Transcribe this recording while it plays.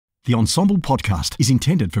The Ensombl podcast is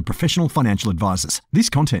intended for professional financial advisors.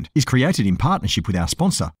 This content is created in partnership with our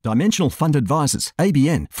sponsor, Dimensional Fund Advisors,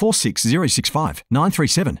 ABN 46065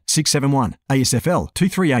 937 671, ASFL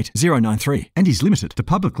 238093, and is limited to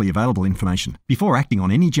publicly available information. Before acting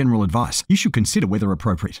on any general advice, you should consider whether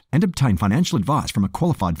appropriate and obtain financial advice from a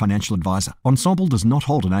qualified financial advisor. Ensombl does not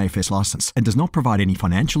hold an AFS license and does not provide any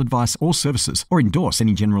financial advice or services or endorse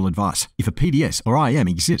any general advice. If a PDS or IM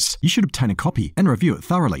exists, you should obtain a copy and review it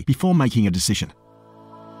thoroughly before making a decision.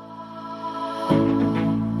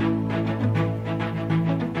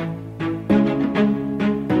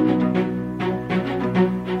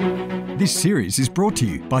 This series is brought to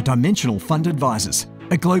you by Dimensional Fund Advisors,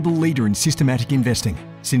 a global leader in systematic investing.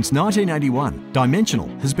 Since 1981, Dimensional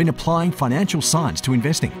has been applying financial science to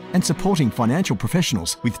investing and supporting financial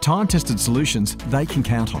professionals with time-tested solutions they can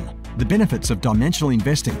count on. The benefits of dimensional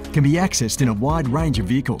investing can be accessed in a wide range of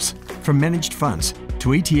vehicles, from managed funds to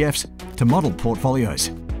ETFs to model portfolios.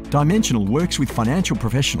 Dimensional works with financial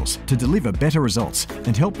professionals to deliver better results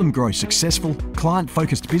and help them grow successful,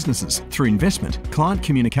 client-focused businesses through investment, client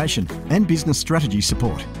communication, and business strategy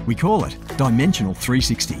support. We call it Dimensional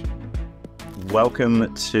 360.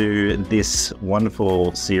 Welcome to this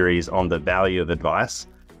wonderful series on the value of advice.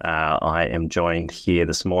 I am joined here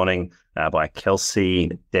this morning by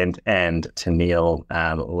Kelsey, Dent, and Teneale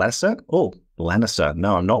Laister. Oh, Lannister.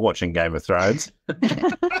 No, I'm not watching Game of Thrones.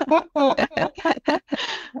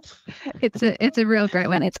 It's a real great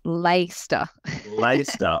one. It's Laister.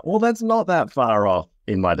 Laister. Well, that's not that far off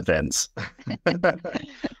in my defense.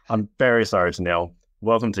 I'm very sorry, Teneale.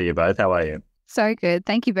 Welcome to you both. How are you? So good.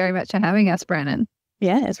 Thank you very much for having us, Brendon.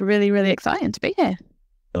 Yeah, it's really, really exciting to be here.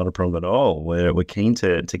 Not a problem at all. We're keen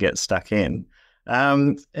to get stuck in.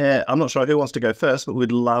 I'm not sure who wants to go first, but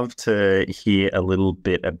we'd love to hear a little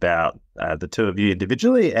bit about the two of you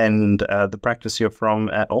individually and the practice you're from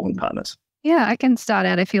at Alman Partners. Yeah, I can start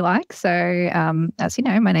out if you like. So, as you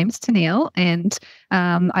know, my name's Teneale, and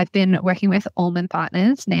I've been working with Alman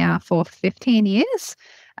Partners now for 15 years.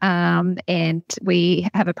 And we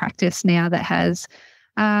have a practice now that has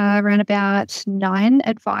around about 9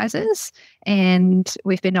 advisors, and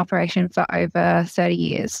we've been in operation for over 30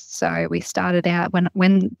 years. So we started out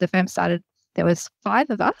when the firm started, there was 5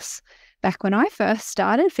 of us back when I first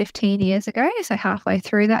started 15 years ago. So halfway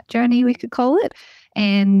through that journey, we could call it.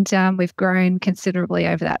 And we've grown considerably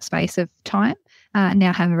over that space of time.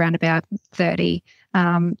 Now have around about 30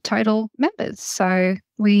 total members. So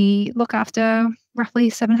we look after roughly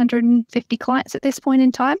 750 clients at this point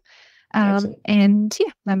in time. And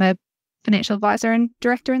yeah, I'm a financial advisor and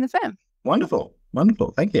director in the firm. Wonderful.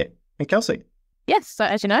 Wonderful. Thank you. And Kelsey? Yes, so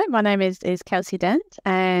as you know, my name is Kelsey Dent,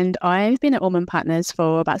 and I've been at Alman Partners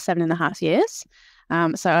for about 7.5 years.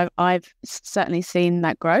 So I've certainly seen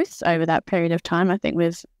that growth over that period of time. I think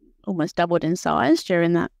we've almost doubled in size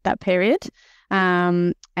during that period.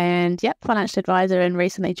 And yeah, financial advisor, and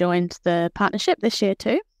recently joined the partnership this year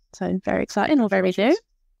too. So very exciting, or very new.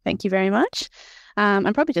 Thank you very much.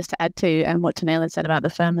 And probably just to add to what Teneale had said about the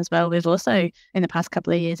firm as well, we've also in the past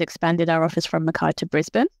couple of years expanded our office from Mackay to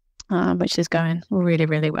Brisbane, which is going really,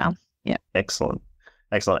 really well. Yeah. Excellent.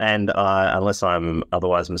 Excellent. And unless I'm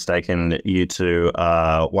otherwise mistaken, you two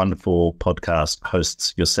are wonderful podcast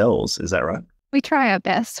hosts yourselves. Is that right? We try our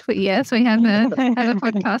best. Yes, we have a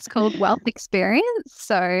podcast called Wealth Experience.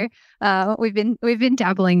 So we've been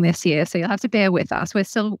dabbling this year. So you'll have to bear with us. We're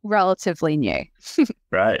still relatively new.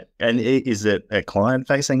 Right. And is it a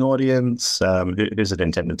client-facing audience? Who's it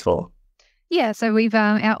intended for? Yeah, so we've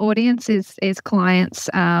our audience is clients,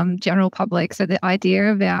 general public. So the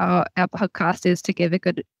idea of our podcast is to give a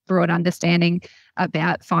good broad understanding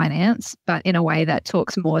about finance, but in a way that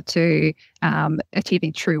talks more to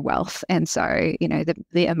achieving true wealth. And so, you know,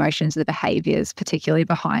 the emotions, the behaviours, particularly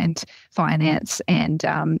behind finance, and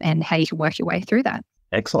how you can work your way through that.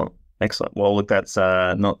 Excellent. Excellent. Well, look, that's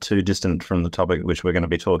not too distant from the topic which we're going to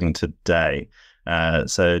be talking today.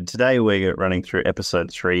 So today we're running through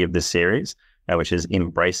episode 3 of this series, which is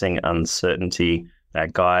Embracing Uncertainty,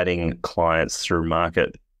 Guiding Clients Through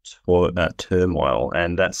Market Turmoil.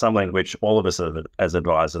 And that's something which all of us as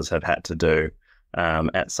advisors have had to do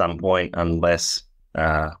at some point, unless,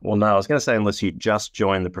 unless you just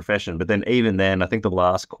joined the profession. But then even then, I think the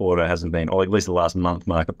last quarter hasn't been, or at least the last month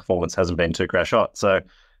market performance hasn't been too crash hot. So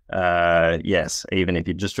yes, even if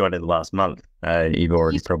you just joined in the last month, you've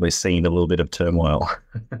already probably seen a little bit of turmoil.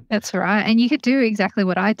 That's right. And you could do exactly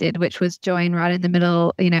what I did, which was join right in the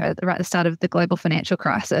middle, right at the start of the global financial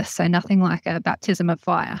crisis. So nothing like a baptism of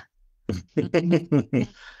fire.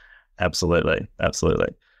 Absolutely. Absolutely.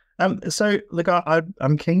 So look,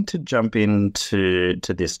 I'm keen to jump into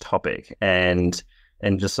this topic, and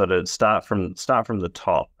and just sort of start from the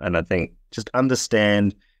top. And I think just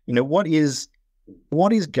understand, what is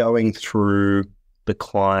going through the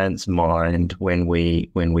client's mind when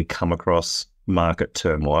we come across market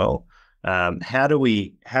turmoil. How do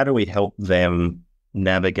we help them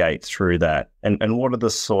navigate through that? And what are the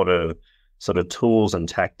sort of tools and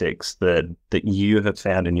tactics that you have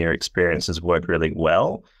found in your experiences work really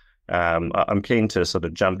well? I'm keen to sort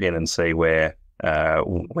of jump in and see where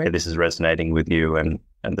this is resonating with you and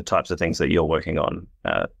the types of things that you're working on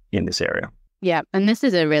in this area. Yeah, and this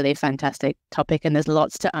is a really fantastic topic, and there's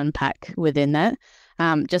lots to unpack within that.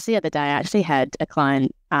 Just the other day, I actually had a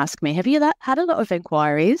client ask me, have you had a lot of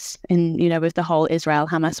inquiries in, with the whole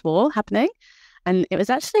Israel-Hamas war happening? And it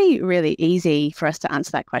was actually really easy for us to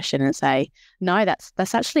answer that question and say, no,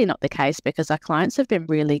 that's actually not the case, because our clients have been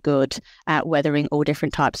really good at weathering all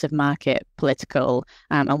different types of market, political,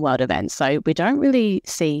 and world events. So we don't really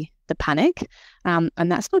see the panic. And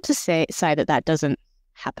that's not to say that doesn't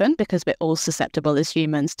happen, because we're all susceptible as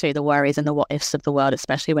humans to the worries and the what ifs of the world,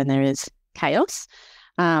 especially when there is chaos.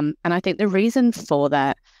 And I think the reason for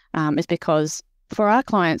that is because for our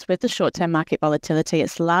clients with the short-term market volatility,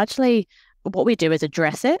 it's largely what we do is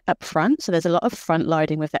address it up front. So there's a lot of front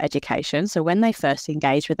loading with the education. So when they first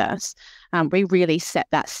engage with us, we really set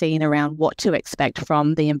that scene around what to expect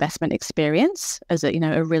from the investment experience as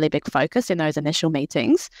a really big focus in those initial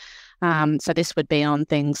meetings. So this would be on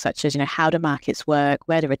things such as, how do markets work?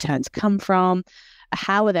 Where do returns come from?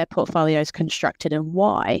 How are their portfolios constructed and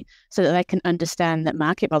why? So that they can understand that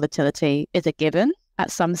market volatility is a given at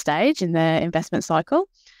some stage in their investment cycle.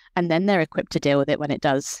 And then they're equipped to deal with it when it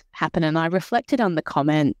does happen. And I reflected on the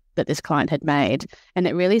comment that this client had made, and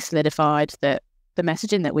it really solidified that the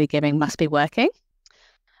messaging that we're giving must be working.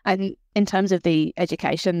 And in terms of the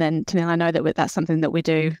education, then, Teneale, I know that that's something that we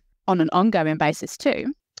do on an ongoing basis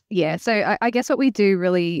too. Yeah, so I guess what we do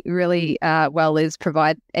really, really well is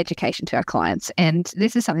provide education to our clients, and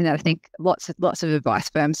this is something that I think lots of advice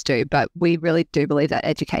firms do, but we really do believe that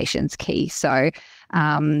education's key. So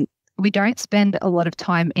we don't spend a lot of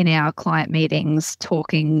time in our client meetings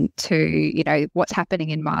talking to, what's happening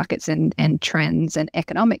in markets and trends and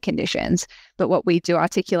economic conditions. But what we do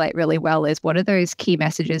articulate really well is what are those key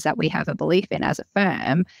messages that we have a belief in as a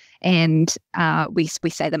firm. And we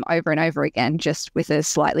say them over and over again, just with a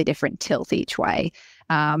slightly different tilt each way.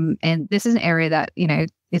 And this is an area that,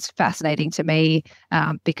 it's fascinating to me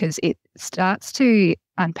because it starts to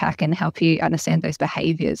unpack and help you understand those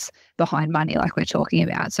behaviors behind money, like we're talking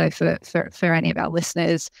about. So for any of our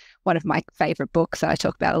listeners, one of my favorite books that I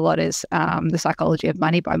talk about a lot is The Psychology of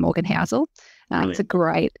Money by Morgan Housel. It's a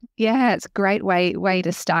great way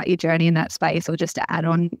to start your journey in that space, or just to add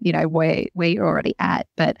on, where you're already at.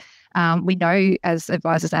 But we know as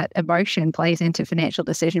advisors that emotion plays into financial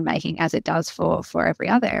decision making, as it does for every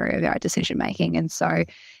other area of our decision making. And so,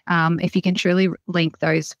 if you can truly link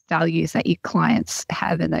those values that your clients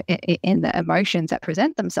have in the emotions that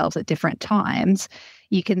present themselves at different times,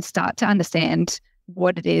 you can start to understand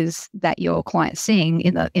what it is that your client's seeing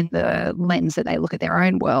in the lens that they look at their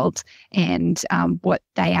own world, and what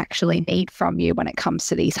they actually need from you when it comes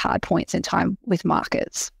to these hard points in time with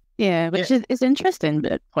markets. Yeah, which is interesting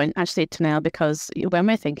point actually, Teneale, because when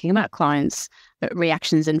we're thinking about clients'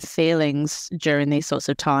 reactions and feelings during these sorts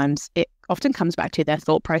of times, it often comes back to their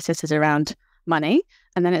thought processes around money,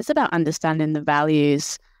 and then it's about understanding the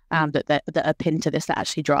values that are pinned to this that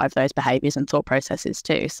actually drive those behaviours and thought processes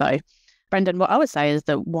too. So, Brendon, what I would say is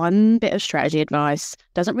that one bit of strategy advice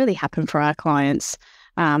doesn't really happen for our clients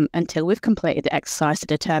until we've completed the exercise to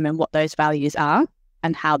determine what those values are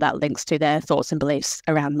and how that links to their thoughts and beliefs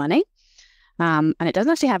around money. And it doesn't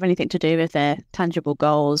actually have anything to do with their tangible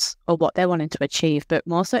goals or what they're wanting to achieve, but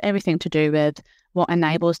more so everything to do with what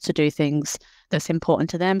enables to do things that's important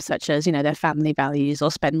to them, such as, their family values,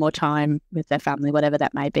 or spend more time with their family, whatever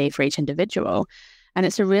that may be for each individual. And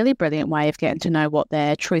it's a really brilliant way of getting to know what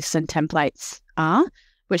their truths and templates are,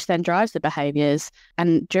 which then drives the behaviours.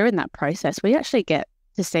 And during that process, we actually get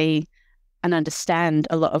to see and understand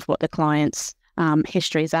a lot of what the clients'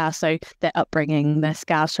 histories are. So their upbringing, their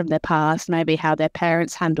scars from their past, maybe how their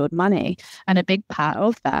parents handled money. And a big part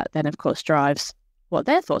of that then, of course, drives what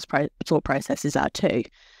their thought processes are too.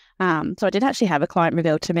 So I did actually have a client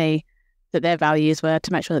reveal to me that their values were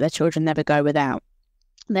to make sure that their children never go without.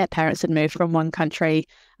 Their parents had moved from one country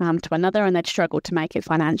to another, and they'd struggled to make it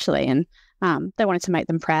financially. And they wanted to make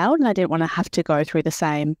them proud, and they didn't want to have to go through the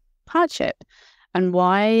same hardship. And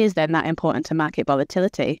why is then that important to market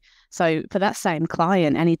volatility? So for that same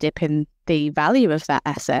client, any dip in the value of that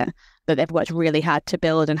asset that they've worked really hard to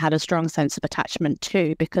build and had a strong sense of attachment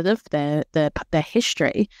to because of their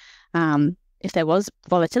history, if there was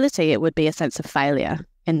volatility, it would be a sense of failure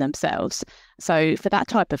in themselves. So for that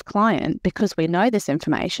type of client, because we know this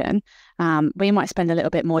information, we might spend a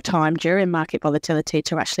little bit more time during market volatility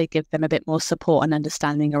to actually give them a bit more support and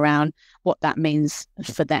understanding around what that means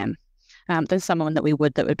for them than someone that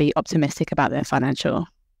would be optimistic about their financial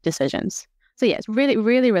decisions. So yeah, it's really,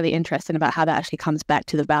 really, really interesting about how that actually comes back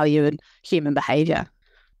to the value and human behavior.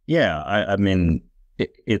 Yeah, I mean,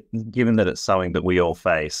 given that it's something that we all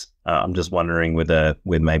face, I'm just wondering with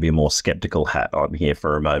maybe a more skeptical hat on here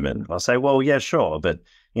for a moment. I'll say, well, yeah, sure, but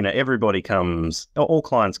all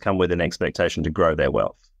clients come with an expectation to grow their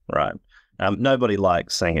wealth, right? Nobody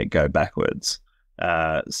likes seeing it go backwards.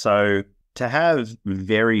 So to have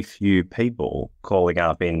very few people calling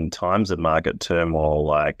up in times of market turmoil,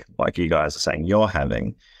 like you guys are saying you're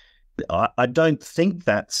having, I don't think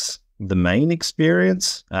that's the main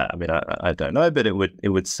experience. I mean, I don't know, but it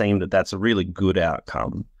would seem that that's a really good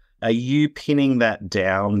outcome. Are you pinning that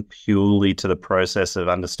down purely to the process of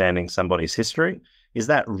understanding somebody's history? Is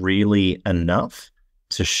that really enough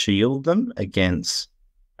to shield them against,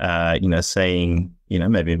 seeing,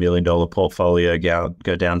 maybe $1 million portfolio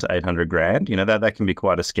go down to 800 grand? That can be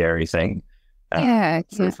quite a scary thing.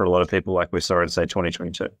 For a lot of people, like we saw in, say,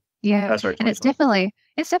 2022. Yeah, and it's definitely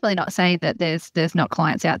not saying that there's not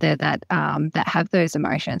clients out there that have those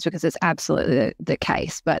emotions, because it's absolutely the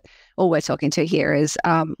case. But all we're talking to here is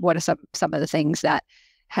what are some of the things that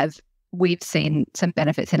we've seen some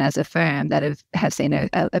benefits in as a firm that have seen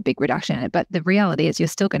a big reduction in it. But the reality is you're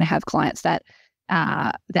still going to have clients that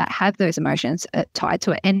have those emotions tied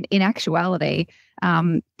to it. And in actuality,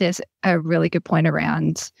 there's a really good point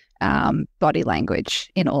around body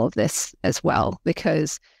language in all of this as well,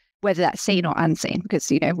 because whether that's seen or unseen, because,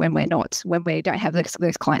 when we don't have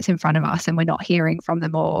those clients in front of us and we're not hearing from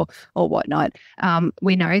them or whatnot,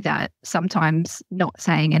 we know that sometimes not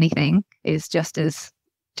saying anything is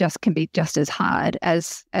can be just as hard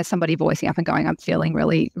as somebody voicing up and going, I'm feeling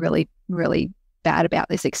really, really, really bad about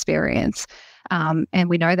this experience. And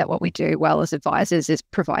we know that what we do well as advisors is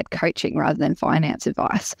provide coaching rather than finance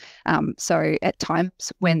advice. So at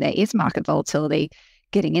times when there is market volatility,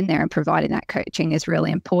 getting in there and providing that coaching is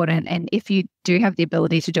really important. And if you do have the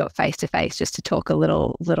ability to do it face to face, just to talk a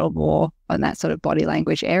little more on that sort of body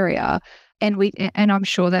language area, and I'm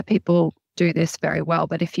sure that people do this very well,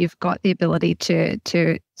 but if you've got the ability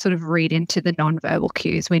to sort of read into the nonverbal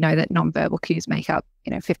cues, we know that nonverbal cues make up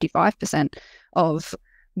 55% of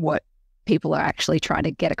what people are actually trying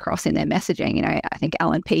to get across in their messaging. I think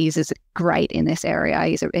Alan Pease is great in this area.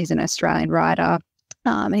 He's an Australian writer.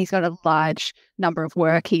 And he's got a large number of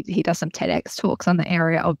work. He does some TEDx talks on the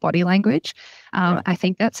area of body language. I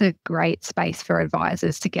think that's a great space for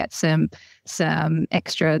advisors to get some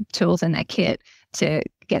extra tools in their kit to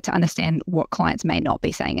get to understand what clients may not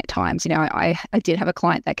be saying at times. I did have a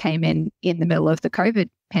client that came in the middle of the COVID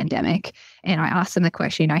pandemic, and I asked them the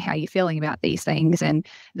question, how are you feeling about these things? And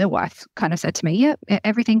the wife kind of said to me, yeah,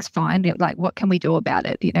 everything's fine. Like, what can we do about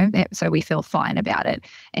it? So we feel fine about it.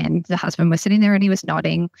 And the husband was sitting there and he was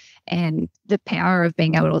nodding, and the power of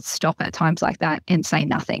being able to stop at times like that and say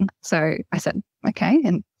nothing. So I said, okay,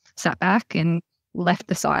 and sat back and left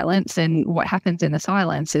the silence. And what happens in the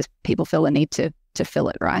silence is people feel a need to fill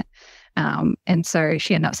it, right? And so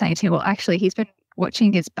she ended up saying to me, well, actually, he's been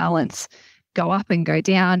watching his balance go up and go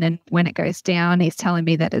down. And when it goes down, he's telling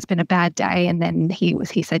me that it's been a bad day. And then he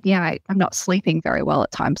said, yeah, I'm not sleeping very well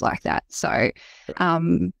at times like that. So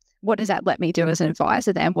what does that let me do as an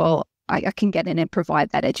advisor then? Well, I can get in and provide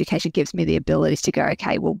that education. It gives me the ability to go,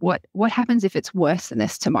 okay, well, what happens if it's worse than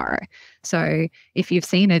this tomorrow? So if you've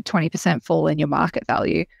seen a 20% fall in your market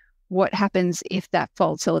value, what happens if that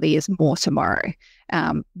volatility is more tomorrow?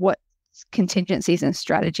 What contingencies and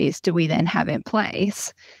strategies do we then have in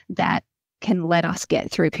place that can let us get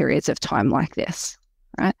through periods of time like this,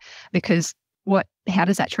 right? Because how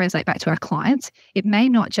does that translate back to our clients? It may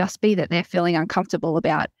not just be that they're feeling uncomfortable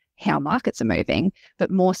about how markets are moving, but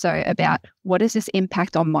more so about what does this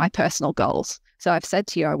impact on my personal goals? So I've said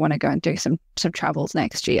to you, I want to go and do some travels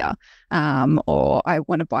next year, or I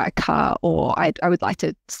want to buy a car, or I would like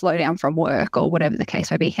to slow down from work, or whatever the case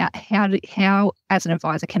may be. How as an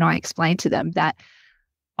advisor can I explain to them that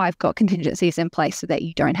I've got contingencies in place so that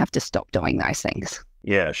you don't have to stop doing those things?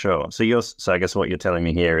 Yeah, sure. So I guess what you're telling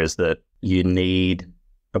me here is that you need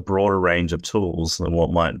a broader range of tools than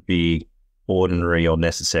what might be ordinary or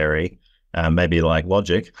necessary, maybe like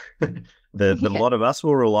logic, that a lot of us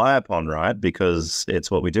will rely upon, right? Because it's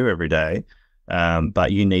what we do every day.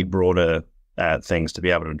 But you need broader things to be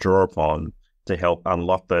able to draw upon to help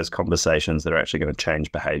unlock those conversations that are actually going to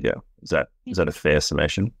change behavior. Is that a fair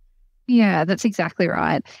summation? Yeah, that's exactly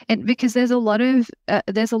right. And because there's a lot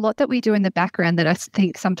that we do in the background that I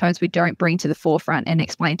think sometimes we don't bring to the forefront and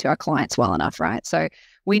explain to our clients well enough, right? So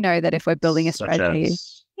we know that if we're building a strategy,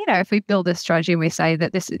 if we build a strategy and we say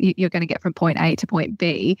that you're going to get from point A to point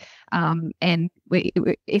B, and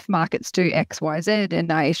if markets do X, Y, Z,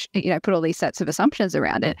 and I put all these sets of assumptions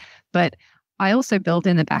around it, but I also build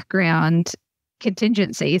in the background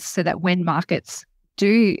contingencies so that when markets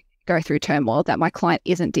do go through turmoil, that my client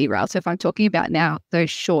isn't derailed. So if I'm talking about now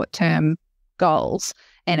those short-term goals,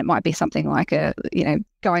 and it might be something like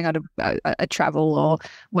going on a travel or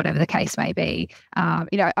whatever the case may be.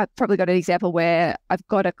 I've probably got an example where I've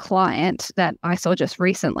got a client that I saw just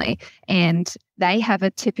recently, and they have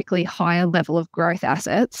a typically higher level of growth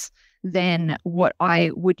assets than what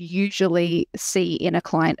I would usually see in a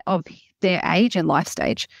client of their age and life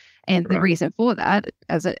stage. And the reason for that,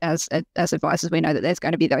 as advisors, we know that there's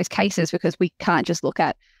going to be those cases because we can't just look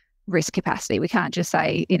at risk capacity. We can't just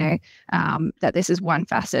say, that this is one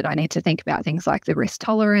facet. I need to think about things like the risk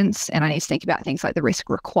tolerance, and I need to think about things like the risk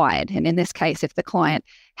required. And in this case, if the client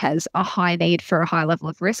has a high need for a high level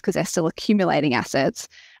of risk because they're still accumulating assets,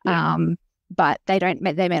 but they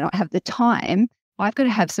may not have the time, I've got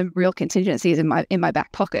to have some real contingencies in my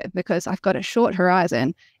back pocket because I've got a short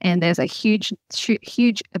horizon and there's a huge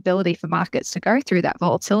ability for markets to go through that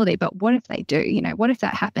volatility. But what if they do? What if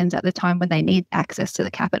that happens at the time when they need access to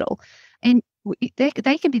the capital? And they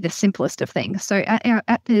can be the simplest of things. So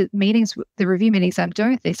at the meetings, the review meetings I'm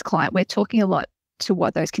doing with this client, we're talking a lot to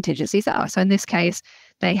what those contingencies are. So in this case,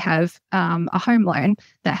 they have a home loan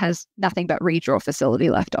that has nothing but redraw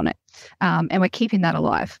facility left on it. And we're keeping that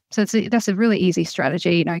alive. So that's a really easy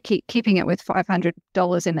strategy, keeping it with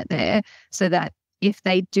 $500 in it there so that if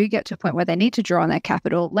they do get to a point where they need to draw on their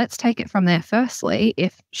capital, let's take it from there firstly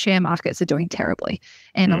if share markets are doing terribly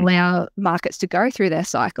and allow markets to go through their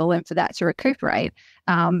cycle and for that to recuperate.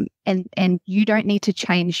 And you don't need to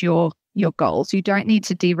change your goals. You don't need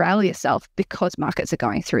to derail yourself because markets are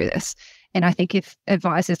going through this. And I think if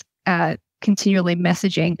advisors are continually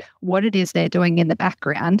messaging what it is they're doing in the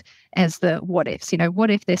background as the what ifs, what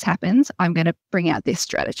if this happens? I'm going to bring out this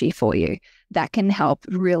strategy for you. That can help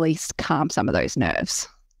really calm some of those nerves.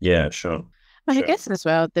 Yeah, sure. I guess as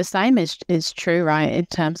well, the same is true, right? In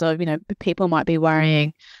terms of, people might be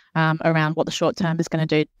worrying around what the short term is going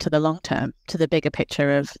to do to the long term, to the bigger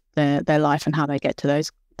picture of their life and how they get to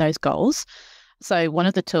those goals. So one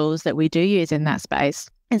of the tools that we do use in that space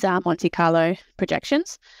is our Monte Carlo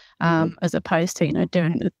projections, as opposed to,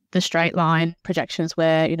 doing the straight line projections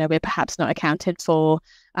where, we're perhaps not accounted for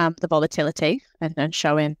the volatility and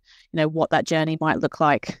showing, what that journey might look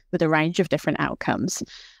like with a range of different outcomes.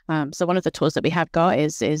 So one of the tools that we have got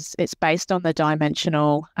is it's based on the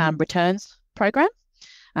dimensional returns program.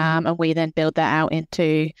 And we then build that out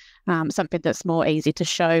into something that's more easy to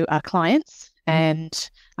show our clients. And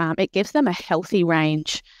it gives them a healthy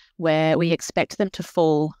range where we expect them to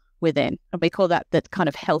fall within. And we call that the kind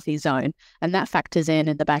of healthy zone. And that factors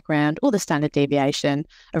in the background all the standard deviation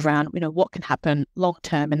around, what can happen long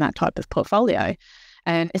term in that type of portfolio.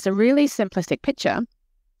 And it's a really simplistic picture,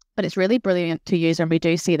 but it's really brilliant to use when we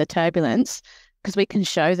do see the turbulence, because we can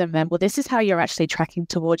show them then, well, this is how you're actually tracking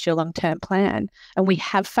towards your long-term plan. And we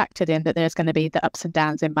have factored in that there's going to be the ups and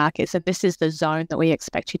downs in markets. And this is the zone that we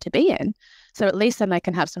expect you to be in. So at least then they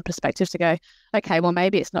can have some perspective to go, okay, well,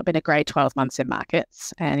 maybe it's not been a great 12 months in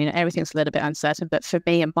markets and, everything's a little bit uncertain. But for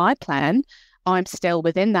me and my plan, I'm still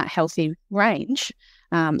within that healthy range.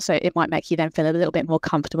 So it might make you then feel a little bit more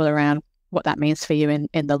comfortable around what that means for you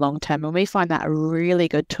in the long term. And we find that a really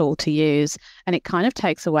good tool to use. And it kind of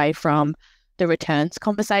takes away from the returns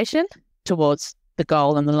conversation towards the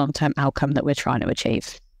goal and the long-term outcome that we're trying to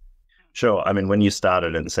achieve. Sure. I mean, when you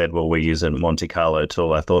started and said, well, we're using Monte Carlo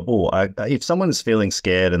tool, I thought, if someone's feeling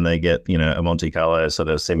scared and they get, a Monte Carlo sort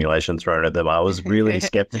of simulation thrown at them, I was really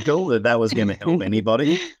skeptical that was going to help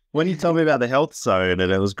anybody. When you told me about the health zone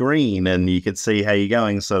and it was green and you could see how you're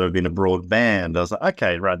going sort of in a broad band, I was like,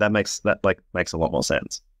 okay, right, that makes a lot more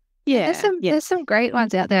sense. Yeah, there's some great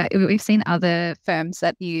ones out there. We've seen other firms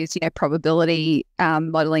that use, probability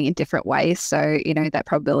modeling in different ways. So, that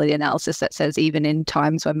probability analysis that says even in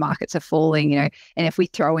times when markets are falling, and if we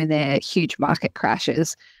throw in there huge market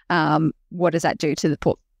crashes, what does that do to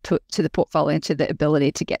the portfolio and to the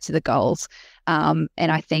ability to get to the goals? And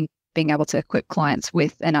I think being able to equip clients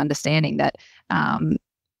with an understanding that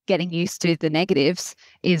getting used to the negatives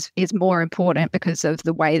is more important because of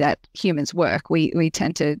the way that humans work. We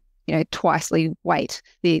tend to twicely weight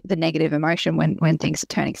the negative emotion when things are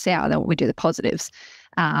turning sour than what we do the positives.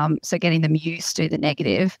 So getting them used to the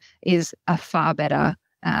negative is a far better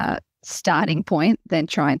starting point than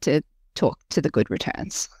trying to talk to the good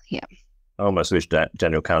returns. Yeah. I almost wish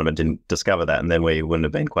Daniel Kahneman didn't discover that, and then we wouldn't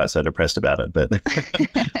have been quite so depressed about it. But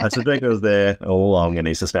I suspect it was there all along, and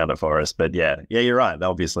he's just found it for us. But yeah, you're right.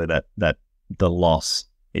 Obviously, that the loss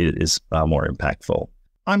is far more impactful.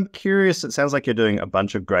 I'm curious. It sounds like you're doing a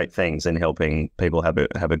bunch of great things in helping people have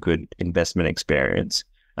a good investment experience.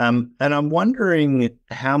 And I'm wondering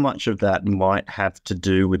how much of that might have to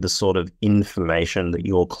do with the sort of information that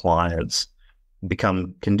your clients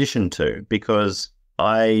become conditioned to, because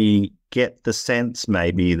I get the sense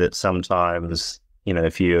maybe that sometimes,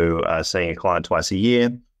 if you are seeing a client twice a year,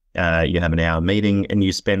 you have an hour meeting and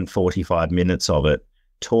you spend 45 minutes of it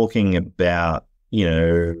talking about,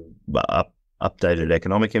 updated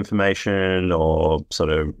economic information or sort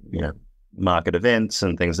of, market events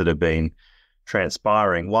and things that have been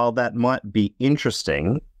transpiring. While that might be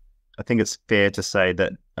interesting, I think it's fair to say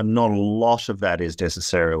that not a lot of that is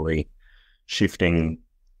necessarily shifting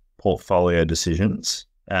portfolio decisions.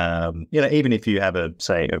 Even if you have a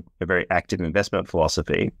very active investment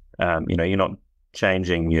philosophy, you're not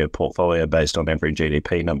changing your portfolio based on every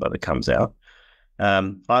GDP number that comes out.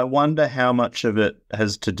 I wonder how much of it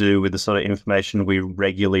has to do with the sort of information we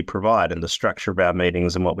regularly provide, and the structure of our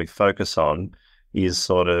meetings and what we focus on is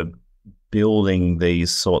sort of building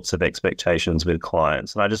these sorts of expectations with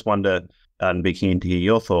clients. And I just wonder, and be keen to hear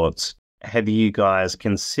your thoughts, have you guys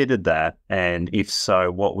considered that? And if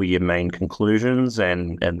so, what were your main conclusions?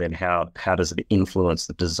 And then how does it influence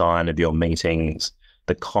the design of your meetings,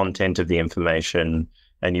 the content of the information?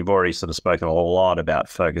 And you've already sort of spoken a lot about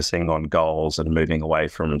focusing on goals and moving away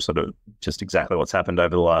from sort of just exactly what's happened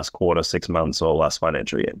over the last quarter, 6 months, or last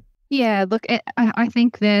financial year. Yeah, look, I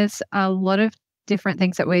think there's a lot of different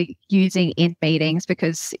things that we're using in meetings,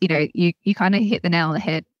 because, you kind of hit the nail on the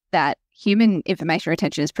head that human information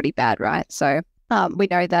retention is pretty bad, right? So we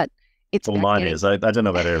know that it's... Well, mine is. I don't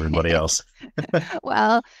know about everybody else.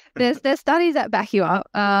 Well, there's studies that back you up.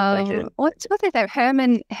 Thank you. What's his name?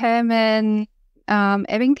 Herman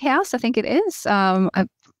Ebbinghaus, I think it is. I'm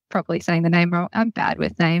probably saying the name wrong. I'm bad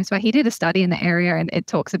with names, but he did a study in the area, and it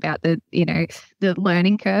talks about the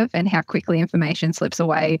learning curve and how quickly information slips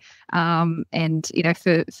away. And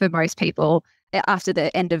for most people, after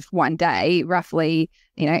the end of one day, roughly,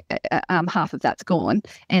 half of that's gone.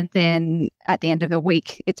 And then at the end of a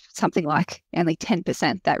week, it's something like only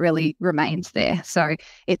 10% that really remains there. So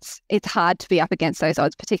it's hard to be up against those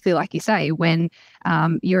odds, particularly like you say, when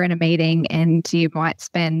you're in a meeting and you might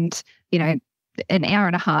spend, an hour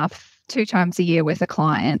and a half, 2 times a year with a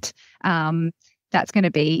client. That's going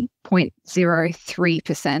to be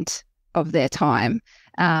 0.03% of their time.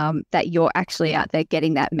 That you're actually out there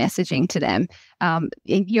getting that messaging to them.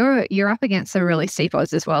 You're up against some really steep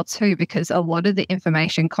odds as well too, because a lot of the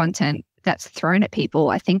information content that's thrown at people,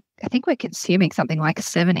 I think we're consuming something like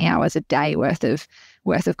 7 hours a day worth of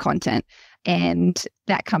content, and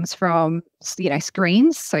that comes from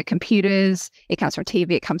screens, so computers. It comes from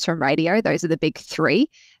TV. It comes from radio. Those are the big 3.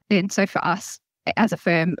 And so for us as a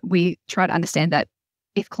firm, we try to understand that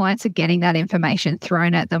if clients are getting that information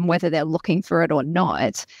thrown at them, whether they're looking for it or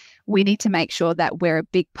not, we need to make sure that we're a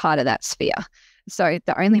big part of that sphere. So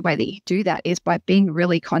the only way that you do that is by being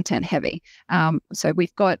really content heavy. So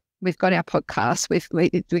we've got our podcasts.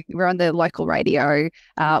 We're on the local radio.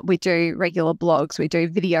 We do regular blogs. We do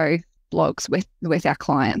video blogs with our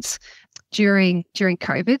clients during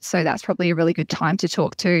COVID. So that's probably a really good time to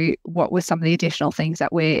talk to what were some of the additional things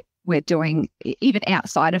that we're doing even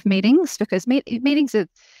outside of meetings, because meetings are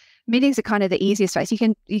kind of the easiest space.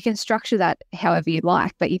 You can structure that however you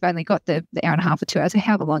like, but you've only got the hour and a half or 2 hours, or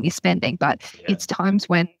however long you're spending. But it's times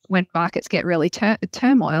when markets get really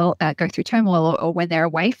turmoil, go through turmoil, or when they're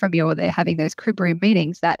away from you, or they're having those crib room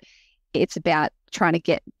meetings, that it's about trying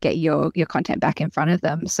to get your content back in front of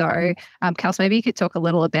them. So, Kelsey, maybe you could talk a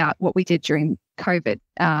little about what we did during COVID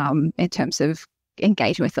in terms of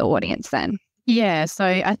engaging with the audience then. Yeah, so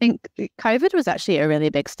I think COVID was actually a really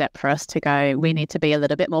big step for us to go, we need to be a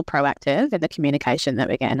little bit more proactive in the communication that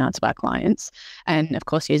we're getting out to our clients. And of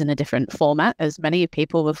course, using a different format, as many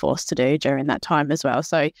people were forced to do during that time as well.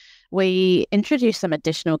 So we introduced some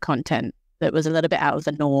additional content that was a little bit out of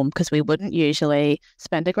the norm, because we wouldn't usually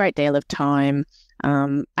spend a great deal of time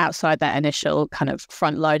outside that initial kind of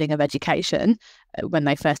front loading of education when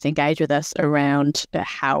they first engage with us around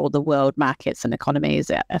how the world markets and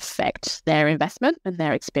economies affect their investment and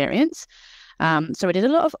their experience. So we did a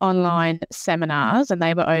lot of online seminars, and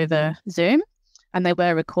they were over Zoom, and they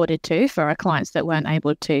were recorded too for our clients that weren't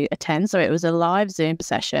able to attend. So it was a live Zoom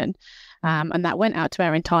session, and that went out to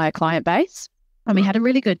our entire client base. And we had a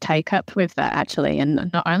really good take up with that, actually. And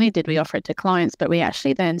not only did we offer it to clients, but we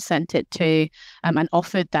actually then sent it to and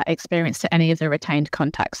offered that experience to any of the retained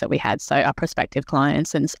contacts that we had. So our prospective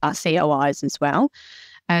clients and our COIs as well.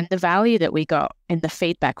 And the value that we got in the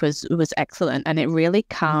feedback was excellent. And it really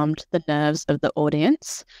calmed the nerves of the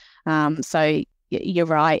audience. So you're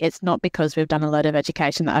right. It's not because we've done a lot of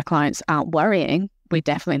education that our clients aren't worrying. We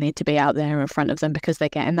definitely need to be out there in front of them because they're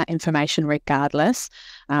getting that information regardless.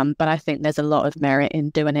 But I think there's a lot of merit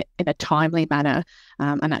in doing it in a timely manner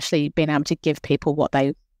and actually being able to give people what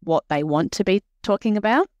they want to be talking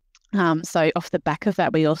about. So off the back of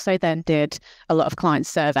that, we also then did a lot of client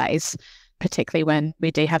surveys, particularly when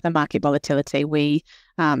we do have the market volatility.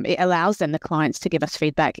 It allows then the clients to give us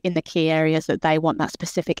feedback in the key areas that they want that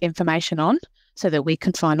specific information on, so that we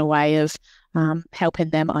can find a way of helping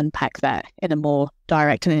them unpack that in a more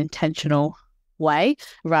direct and intentional way,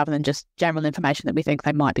 rather than just general information that we think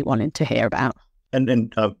they might be wanting to hear about.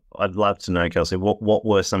 And I'd love to know, Kelsey, what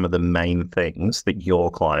were some of the main things that your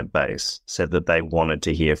client base said that they wanted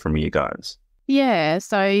to hear from you guys? Yeah,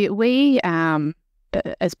 so we,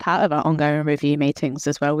 as part of our ongoing review meetings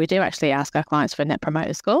as well, we do actually ask our clients for Net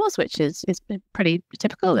Promoter Scores, which is pretty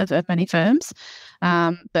typical of many firms.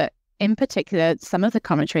 But in particular, some of the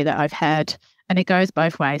commentary that I've heard, and it goes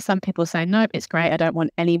both ways. Some people say, nope, it's great. I don't want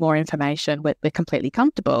any more information. We're completely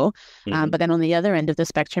comfortable. But then on the other end of the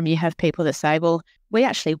spectrum, you have people that say, well, we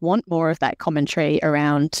actually want more of that commentary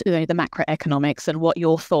around the macroeconomics and what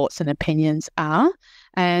your thoughts and opinions are.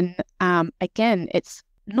 And again, it's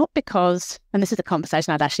not because, and this is a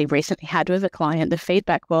conversation I'd actually recently had with a client, the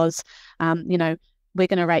feedback was, we're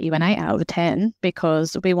going to rate you an 8 out of 10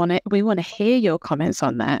 because we want to hear your comments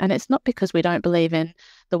on that. And it's not because we don't believe in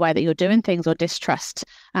the way that you're doing things or distrust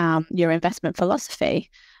your investment philosophy,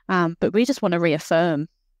 but we just want to reaffirm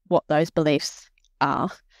what those beliefs are.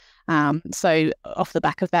 So off the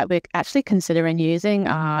back of that, we're actually considering using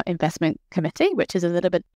our investment committee, which is a little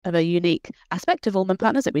bit of a unique aspect of Alman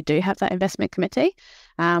Partners, that we do have that investment committee,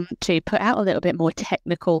 to put out a little bit more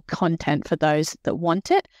technical content for those that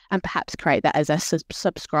want it, and perhaps create that as a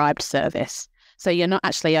subscribed service. So you're not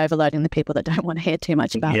actually overloading the people that don't want to hear too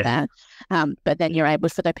much about that. But then you're able,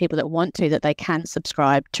 for the people that want to, that they can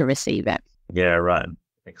subscribe to receive it. Yeah, right.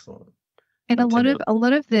 Excellent. And a lot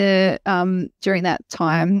of the during that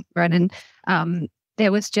time, Brendon,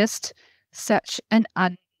 there was just such an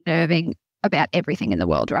unnerving about everything in the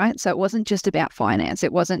world, right? So it wasn't just about finance.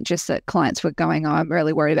 It wasn't just that clients were going, oh, I'm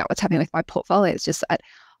really worried about what's happening with my portfolio. It's just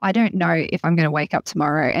I don't know if I'm going to wake up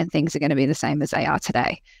tomorrow and things are going to be the same as they are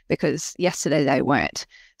today, because yesterday they weren't.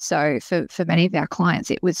 So for many of our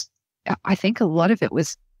clients, it was, I think a lot of it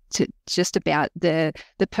was just about the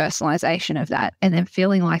personalization of that, and then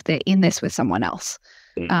feeling like they're in this with someone else.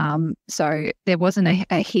 So there wasn't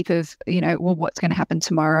a heap of, well, what's going to happen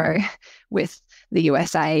tomorrow with the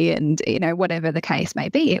USA and, whatever the case may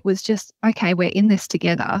be. It was just, okay, we're in this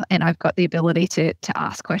together, and I've got the ability to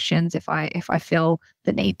ask questions if I feel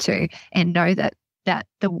the need to, and know that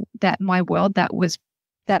my world that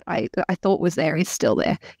I thought was there is still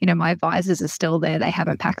there. My advisors are still there. They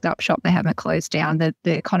haven't packed up shop. They haven't closed down. The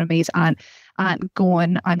economies aren't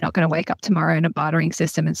gone. I'm not going to wake up tomorrow in a bartering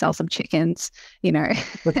system and sell some chickens. That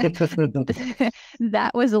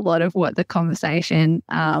was a lot of what the conversation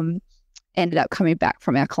ended up coming back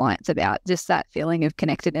from our clients about, just that feeling of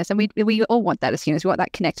connectedness. And we all want that as humans. We want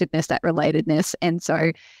that connectedness, that relatedness. And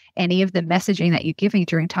so any of the messaging that you're giving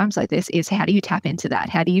during times like this is, how do you tap into that?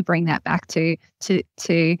 How do you bring that back to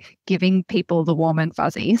giving people the warm and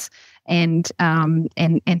fuzzies, and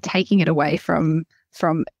taking it away from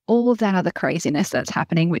all of that other craziness that's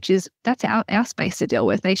happening, that's our space to deal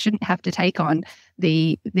with. They shouldn't have to take on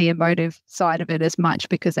the emotive side of it as much,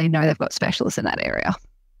 because they know they've got specialists in that area.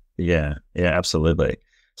 Yeah, absolutely.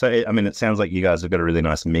 So, it sounds like you guys have got a really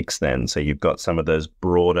nice mix then. So you've got some of those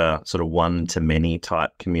broader sort of one-to-many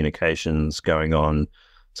type communications going on,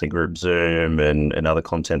 say group Zoom and other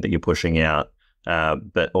content that you're pushing out,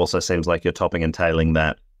 but also seems like you're topping and tailing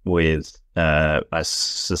that with, I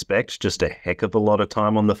suspect, just a heck of a lot of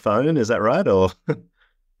time on the phone. Is that right? Or,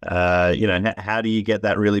 how do you get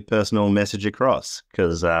that really personal message across?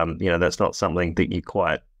 Because, that's not something that you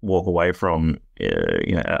quite walk away from,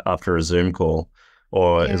 after a Zoom call.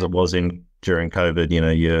 Or as it was during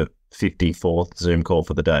COVID, your 54th Zoom call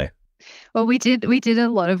for the day. Well, we did a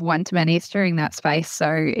lot of one-to-manys during that space, so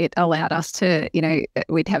it allowed us to,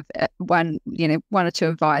 we'd have one or two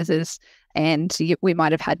advisors, and we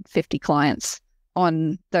might have had 50 clients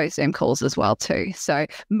on those Zoom calls as well too. So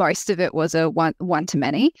most of it was a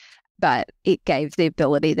one-to-many. but it gave the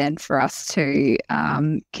ability then for us to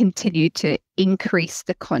continue to increase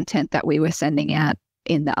the content that we were sending out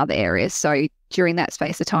in the other areas. So during that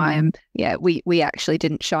space of time, we actually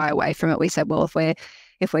didn't shy away from it. We said, well,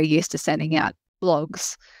 if we're used to sending out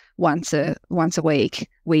blogs once a week,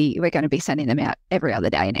 we're going to be sending them out every other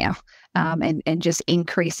day now, and just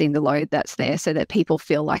increasing the load that's there so that people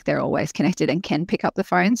feel like they're always connected and can pick up the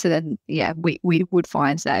phone. So then, we would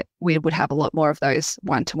find that we would have a lot more of those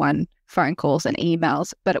one-to-one phone calls and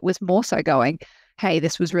emails, but it was more so going, hey,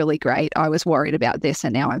 this was really great. I was worried about this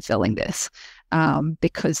and now I'm feeling this,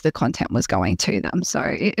 because the content was going to them. So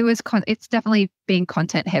it's definitely being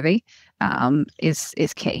content heavy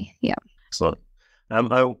is key. Yeah. Excellent.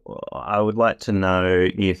 I would like to know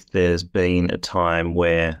if there's been a time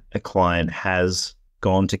where a client has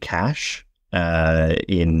gone to cash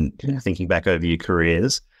in thinking back over your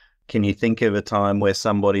careers. Can you think of a time where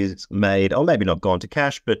somebody's made, or maybe not gone to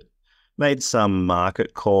cash, but made some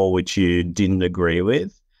market call which you didn't agree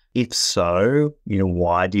with? If so,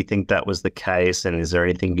 why do you think that was the case? And is there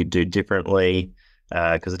anything you do differently?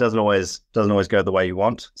 Because it doesn't always go the way you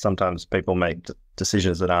want. Sometimes people make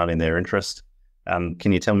decisions that aren't in their interest.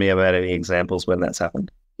 Can you tell me about any examples when that's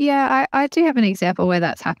happened? Yeah, I do have an example where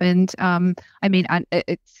that's happened.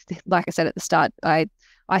 It's like I said at the start,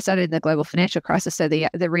 I started in the global financial crisis. So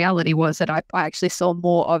the reality was that I actually saw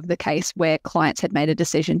more of the case where clients had made a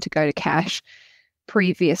decision to go to cash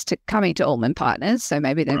previous to coming to Alman Partners. So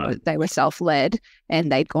maybe they were self-led and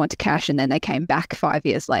they'd gone to cash, and then they came back 5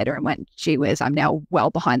 years later and went, gee whiz, I'm now well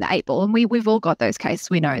behind the eight ball. And we've all got those cases.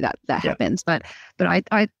 We know that happens. But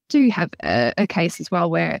I do have a case as well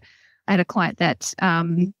where I had a client that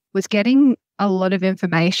was getting a lot of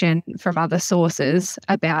information from other sources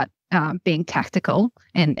about being tactical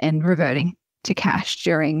and reverting to cash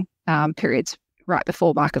during periods right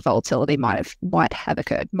before market volatility might have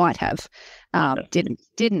occurred.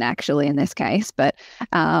 Didn't actually in this case, but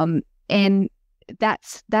and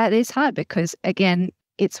that is hard because again,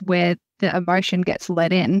 it's where the emotion gets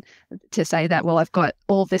let in to say that, well, I've got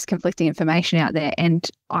all this conflicting information out there, and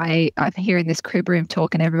I'm hearing this crib room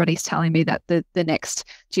talk, and everybody's telling me that the next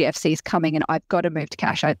GFC is coming, and I've got to move to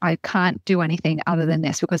cash. I can't do anything other than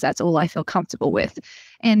this because that's all I feel comfortable with.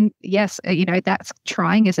 And yes, that's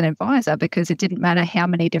trying as an advisor, because it didn't matter how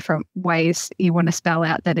many different ways you want to spell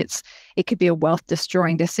out that it could be a wealth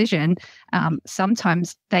destroying decision.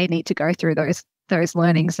 Sometimes they need to go through those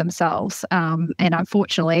learnings themselves. And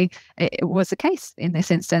unfortunately, it was the case in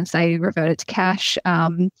this instance. They reverted to cash.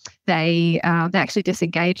 They actually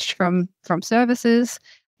disengaged from services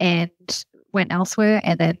and went elsewhere,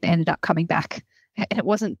 and then ended up coming back. And it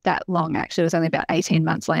wasn't that long, actually. It was only about 18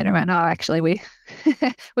 months later. And actually, we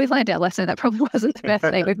learned our lesson. That probably wasn't the best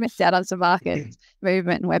thing. We've missed out on some market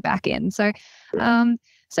movement, and we're back in. So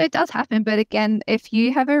it does happen. But again, if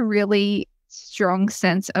you have a really strong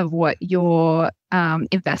sense of what your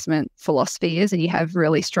investment philosophy is, and you have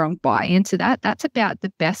really strong buy-in to that, that's about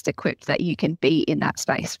the best equipped that you can be in that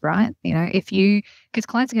space, right? Because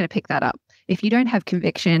clients are going to pick that up. If you don't have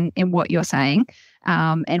conviction in what you're saying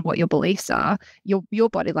and what your beliefs are, your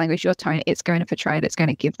body language, your tone, it's going to portray it, it's going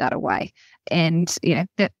to give that away. And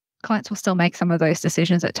that clients will still make some of those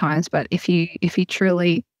decisions at times, but if you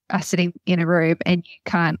truly are sitting in a room and you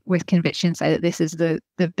can't with conviction say that this is the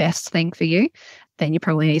best thing for you, then you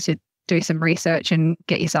probably need to do some research and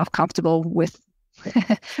get yourself comfortable with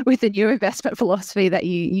the new investment philosophy that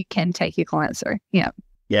you can take your clients through.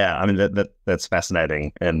 Yeah, I mean, that's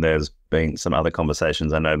fascinating. And there's been some other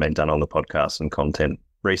conversations I know been done on the podcast and content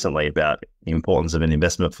recently about the importance of an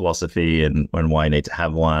investment philosophy and why you need to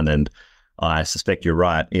have one. And I suspect you're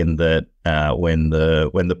right in that when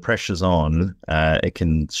the pressure's on, it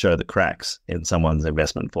can show the cracks in someone's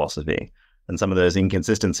investment philosophy. And some of those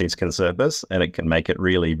inconsistencies can surface, and it can make it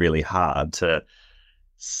really, really hard to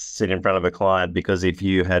sit in front of a client, because if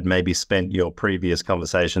you had maybe spent your previous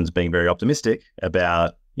conversations being very optimistic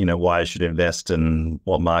about, why you should invest and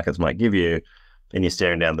what markets might give you, and you're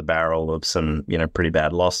staring down the barrel of some, pretty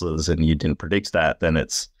bad losses, and you didn't predict that, then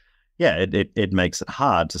it makes it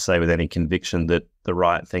hard to say with any conviction that the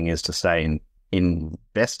right thing is to stay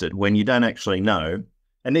invested when you don't actually know.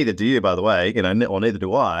 And neither do you, by the way, or neither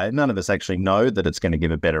do I. None of us actually know that it's going to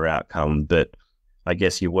give a better outcome. But I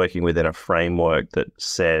guess you're working within a framework that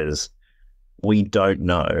says we don't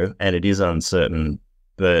know and it is uncertain,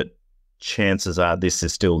 but chances are this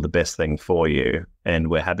is still the best thing for you.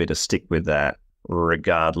 And we're happy to stick with that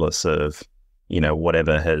regardless of,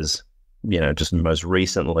 whatever has, just most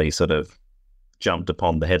recently sort of jumped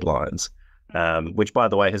upon the headlines. which, by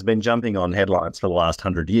the way, has been jumping on headlines for the last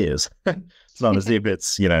 100 years. It's not as if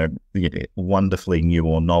it's, wonderfully new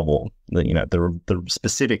or novel. The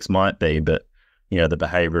specifics might be, but, the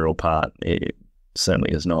behavioral part, it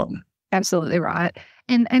certainly is not. Absolutely right.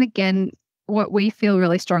 And again, what we feel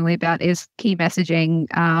really strongly about is key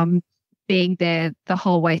messaging being there the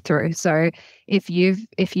whole way through. So if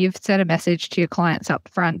you've set a message to your clients up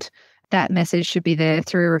front, that message should be there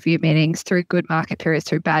through review meetings, through good market periods,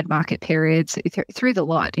 through bad market periods, through the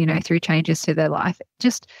lot, through changes to their life.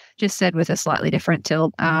 Just said with a slightly different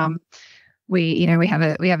tilt. We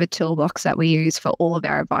have a toolbox that we use for all of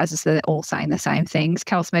our advisors that are all saying the same things.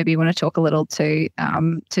 Kelsey, maybe you want to talk a little to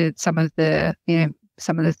some of the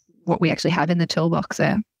what we actually have in the toolbox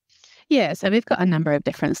there. Yeah, so we've got a number of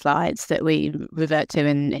different slides that we revert to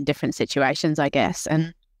in different situations, I guess.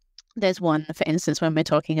 And there's one, for instance, when we're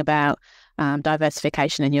talking about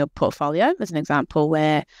diversification in your portfolio, as an example,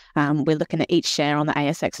 where we're looking at each share on the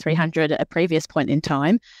ASX 300 at a previous point in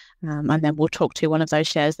time. And then we'll talk to one of those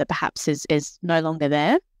shares that perhaps is no longer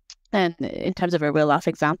there. And in terms of a real life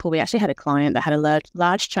example, we actually had a client that had a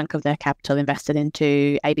large chunk of their capital invested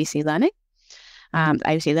into ABC Learning. The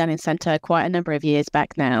ABC Learning Centre quite a number of years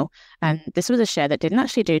back now. And this was a share that didn't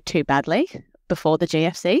actually do too badly before the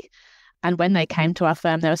GFC. And when they came to our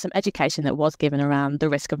firm, there was some education that was given around the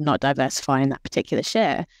risk of not diversifying that particular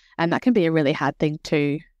share. And that can be a really hard thing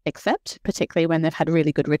to accept, particularly when they've had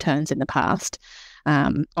really good returns in the past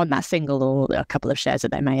on that single or a couple of shares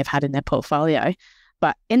that they may have had in their portfolio.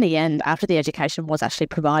 But in the end, after the education was actually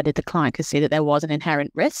provided, the client could see that there was an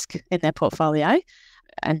inherent risk in their portfolio.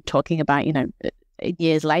 And talking about,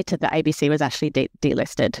 years later, the ABC was actually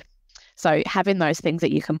delisted. So having those things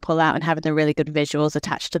that you can pull out and having the really good visuals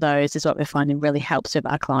attached to those is what we're finding really helps with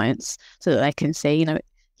our clients so that they can see,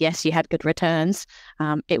 yes, you had good returns.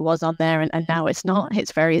 It was on there and now it's not.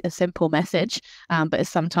 It's a simple message, but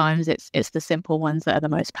sometimes it's the simple ones that are the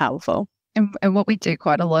most powerful. And what we do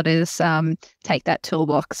quite a lot is take that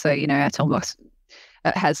toolbox. So, our toolbox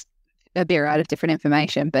has a myriad of different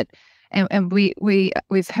information, but and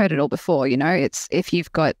we've heard it all before. It's if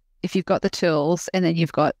you've got the tools and then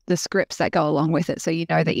you've got the scripts that go along with it, so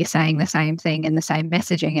that you're saying the same thing and the same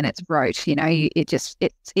messaging and it's rote.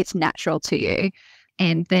 It's natural to you.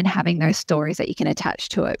 And then having those stories that you can attach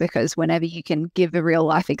to it, because whenever you can give a real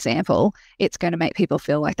life example, it's going to make people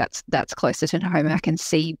feel like that's closer to home. I can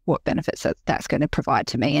see what benefits that's going to provide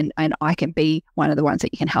to me, and I can be one of the ones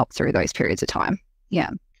that you can help through those periods of time. Yeah.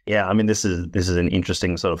 Yeah, I mean, this is an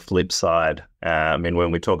interesting sort of flip side.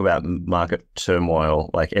 When we talk about market turmoil,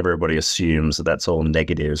 like everybody assumes that that's all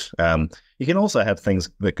negative. You can also have things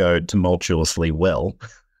that go tumultuously well.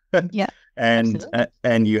 Yeah.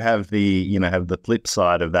 And you have the flip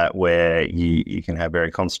side of that, where you can have very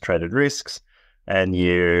concentrated risks, and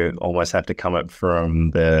you almost have to come at it from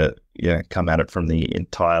the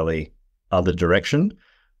entirely other direction,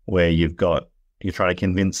 where you're trying to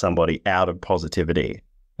convince somebody out of positivity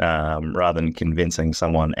rather than convincing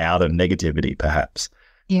someone out of negativity, perhaps.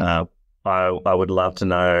 Yeah. I would love to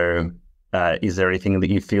know, is there anything that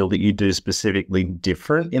you feel that you do specifically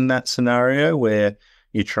different in that scenario, where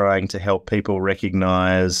you're trying to help people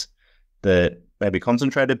recognize that maybe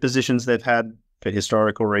concentrated positions they've had for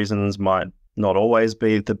historical reasons might not always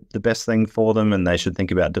be the best thing for them, and they should think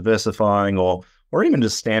about diversifying or even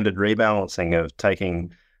just standard rebalancing of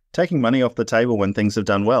taking money off the table when things have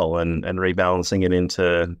done well and rebalancing it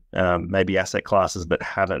into maybe asset classes that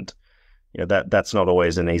haven't. That's not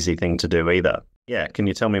always an easy thing to do either. Yeah, can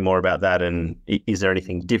you tell me more about that? And is there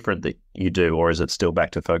anything different that you do, or is it still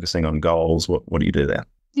back to focusing on goals? What do you do there?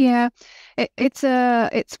 Yeah, it's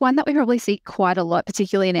one that we probably see quite a lot,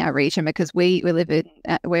 particularly in our region, because we live in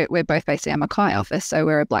we're both based in our Mackay office, so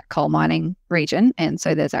we're a black coal mining region, and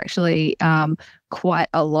so there's actually quite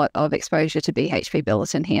a lot of exposure to BHP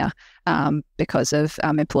Billiton here because of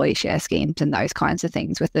employee share schemes and those kinds of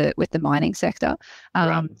things with the mining sector.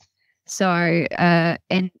 Right. So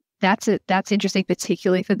and that's interesting,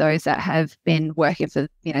 particularly for those that have been working for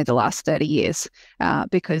the last 30 years,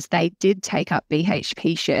 because they did take up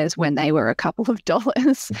BHP shares when they were a couple of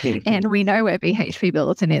dollars, and we know where BHP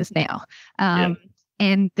Billiton is now.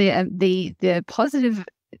 And the positive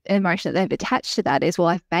emotion that they've attached to that is,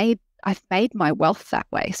 well, I've made my wealth that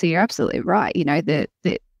way. So you're absolutely right.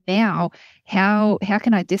 Now, how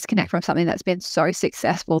can I disconnect from something that's been so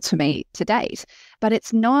successful to me to date? But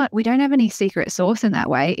it's not, we don't have any secret sauce in that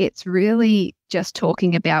way. It's really just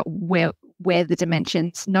talking about where the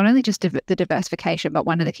dimensions, not only just the diversification, but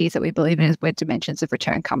one of the keys that we believe in is where dimensions of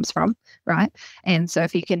return comes from, right? And so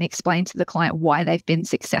if you can explain to the client why they've been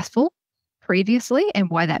successful previously and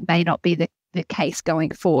why that may not be the case going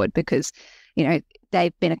forward, because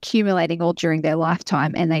they've been accumulating all during their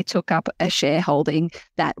lifetime, and they took up a shareholding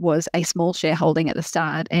that was a small shareholding at the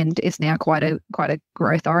start and is now quite a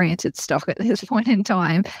growth oriented stock at this point in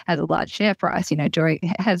time, has a large share price,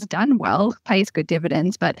 has done well, pays good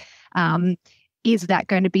dividends, but is that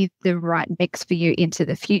going to be the right mix for you into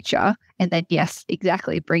the future? And then, yes,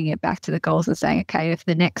 exactly, bringing it back to the goals and saying, okay, if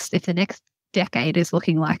the next decade is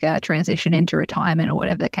looking like a transition into retirement or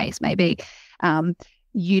whatever the case may be,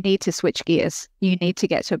 you need to switch gears. You need to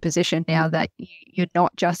get to a position now that you're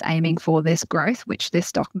not just aiming for this growth, which this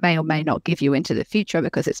stock may or may not give you into the future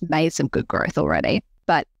because it's made some good growth already.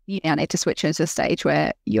 But you now need to switch into a stage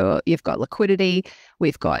where you've got liquidity,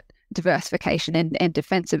 we've got diversification and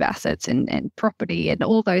defensive assets and property and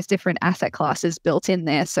all those different asset classes built in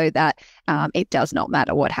there, so that it does not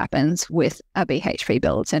matter what happens with a BHP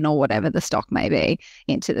Billiton or whatever the stock may be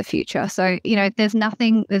into the future. So, there's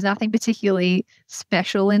nothing particularly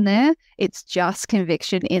special in there. It's just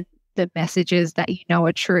conviction in the messages that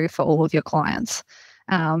are true for all of your clients.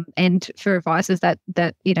 And for advisors that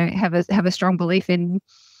have a strong belief in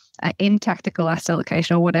tactical asset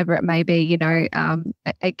allocation or whatever it may be,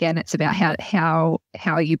 again, it's about how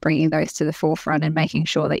are you bringing those to the forefront and making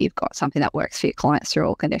sure that you've got something that works for your clients through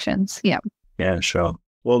all conditions. Yeah. Yeah, sure.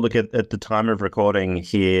 Well, look, at the time of recording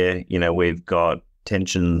here, we've got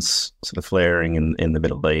tensions sort of flaring in the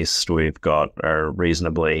Middle East. We've got a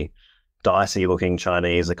reasonably dicey looking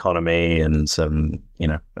Chinese economy and some,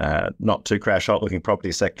 not too crash hot looking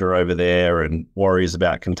property sector over there, and worries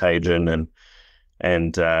about contagion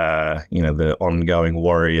and the ongoing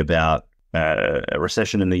worry about a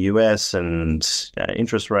recession in the US and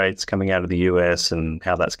interest rates coming out of the US and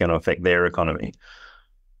how that's going to affect their economy.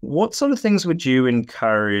 What sort of things would you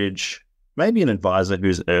encourage maybe an advisor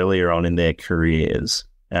who's earlier on in their careers?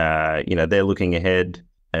 They're looking ahead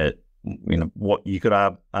at what you could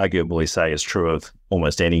arguably say is true of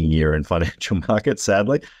almost any year in financial markets,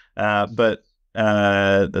 sadly. But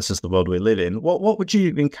this is the world we live in. What would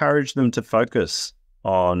you encourage them to focus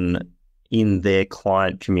on in their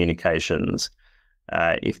client communications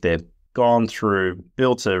if they've gone through,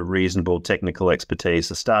 built a reasonable technical expertise,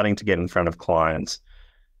 are starting to get in front of clients?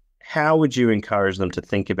 How would you encourage them to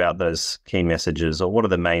think about those key messages, or what are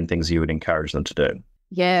the main things you would encourage them to do?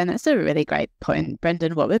 Yeah, and that's a really great point,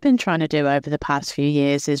 Brendon. What we've been trying to do over the past few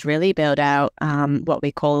years is really build out what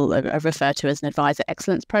we call refer to as an advisor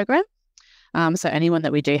excellence program. So anyone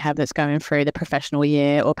that we do have that's going through the professional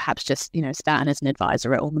year, or perhaps just, starting as an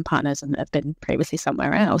advisor at Alman Partners and have been previously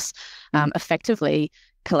somewhere else, effectively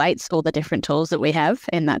collates all the different tools that we have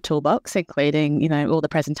in that toolbox, including, all the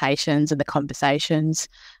presentations and the conversations,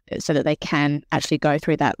 so that they can actually go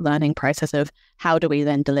through that learning process of how do we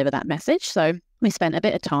then deliver that message. So we spent a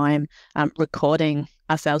bit of time recording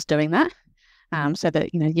ourselves doing that. So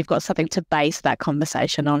that, you've got something to base that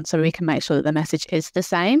conversation on, so we can make sure that the message is the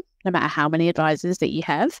same, no matter how many advisors that you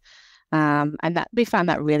have. And that we found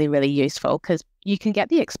that really, really useful, because you can get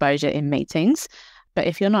the exposure in meetings, but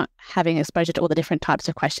if you're not having exposure to all the different types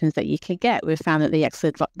of questions that you can get, we've found that the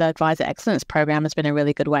Advisor Excellence Program has been a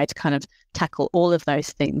really good way to kind of tackle all of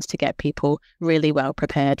those things to get people really well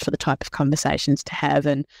prepared for the type of conversations to have,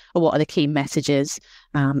 and what are the key messages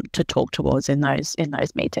to talk towards in those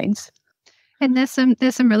meetings. And there's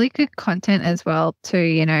some really good content as well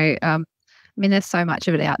too. There's so much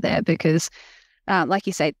of it out there because, like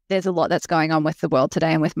you say, there's a lot that's going on with the world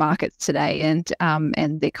today and with markets today, and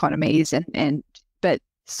the economies, but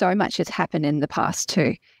so much has happened in the past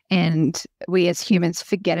too, and we as humans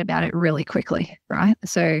forget about it really quickly, right?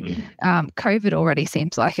 So, COVID already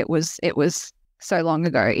seems like it was so long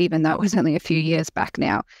ago, even though it was only a few years back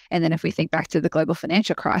now. And then if we think back to the global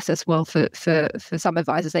financial crisis, well, for some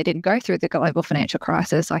advisors, they didn't go through the global financial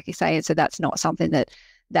crisis, like you say, and so that's not something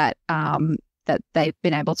that they've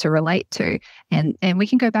been able to relate to. And we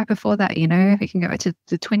can go back before that, we can go to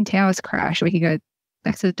the Twin Towers crash, we can go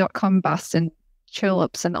back to the dot-com bust and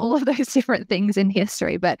tulips and all of those different things in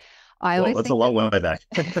history. But I always that's a long way back.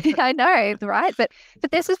 I know, right? But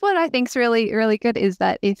this is what I think is really, really good, is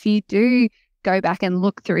that if you do go back and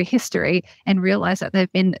look through history and realize that there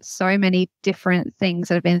have been so many different things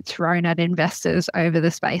that have been thrown at investors over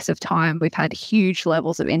the space of time. We've had huge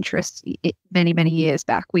levels of interest many, many years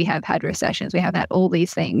back. We have had recessions. We have had all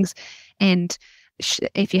these things. And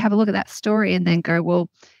if you have a look at that story and then go, well,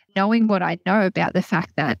 knowing what I know about the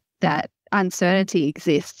fact that uncertainty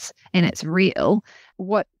exists and it's real,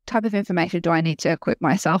 what type of information do I need to equip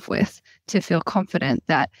myself with to feel confident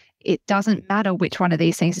that it doesn't matter which one of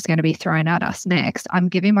these things is going to be thrown at us next? I'm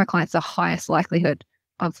giving my clients the highest likelihood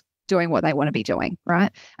of doing what they want to be doing, right?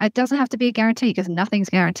 It doesn't have to be a guarantee because nothing's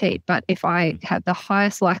guaranteed. But if I have the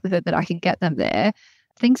highest likelihood that I can get them there,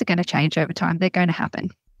 things are going to change over time. They're going to happen.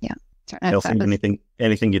 Yeah. Kelsey,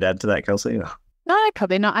 anything you'd add to that, Kelsey? No,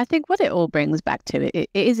 probably not. I think what it all brings back to it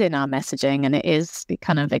is in our messaging, and it is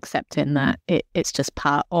kind of accepting that it's just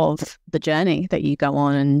part of the journey that you go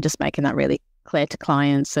on, and just making that really clear to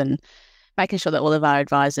clients, and making sure that all of our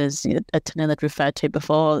advisors, Teneale had referred to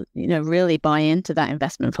before, really buy into that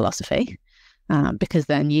investment philosophy, because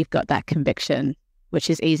then you've got that conviction, which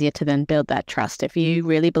is easier to then build that trust. If you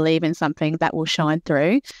really believe in something, that will shine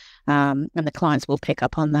through. And the clients will pick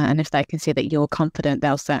up on that. And if they can see that you're confident,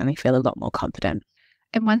 they'll certainly feel a lot more confident.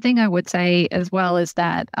 And one thing I would say as well is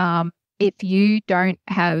that if you don't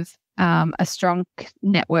have a strong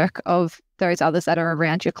network of those others that are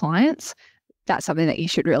around your clients, that's something that you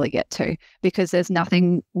should really get to, because there's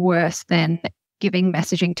nothing worse than giving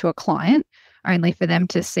messaging to a client only for them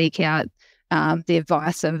to seek out the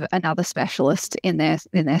advice of another specialist in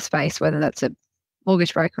their space, whether that's a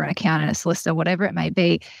mortgage broker, an accountant, a solicitor, whatever it may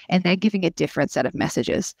be, and they're giving a different set of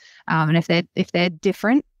messages. And if they're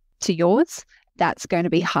different to yours, that's going to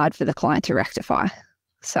be hard for the client to rectify.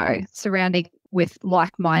 So surrounding with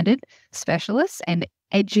like-minded specialists and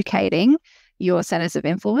educating your centers of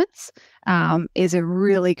influence is a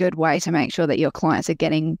really good way to make sure that your clients are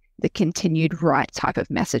getting the continued right type of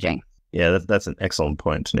messaging. Yeah, that's an excellent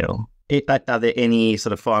point, Teneale. Are there any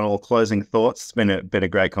sort of final closing thoughts? It's been a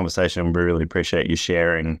great conversation. We really appreciate you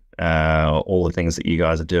sharing all the things that you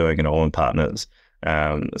guys are doing at Alman Partners.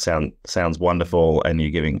 Sounds wonderful, and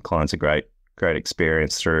you're giving clients a great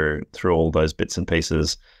experience through all those bits and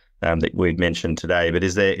pieces that we've mentioned today. But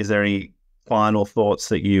is there any final thoughts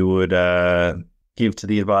that you would give to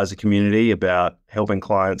the advisor community about helping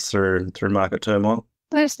clients through market turmoil?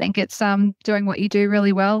 I just think it's doing what you do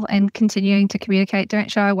really well and continuing to communicate.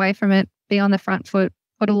 Don't shy away from it. Be on the front foot.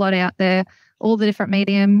 Put a lot out there, all the different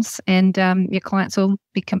mediums, and your clients will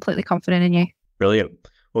be completely confident in you. Brilliant.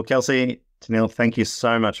 Well, Kelsey, Teneale, thank you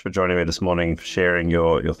so much for joining me this morning, for sharing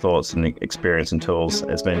your thoughts and experience and tools.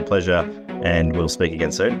 It's been a pleasure, and we'll speak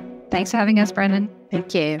again soon. Thanks for having us, Brendon.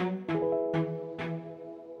 Thank you.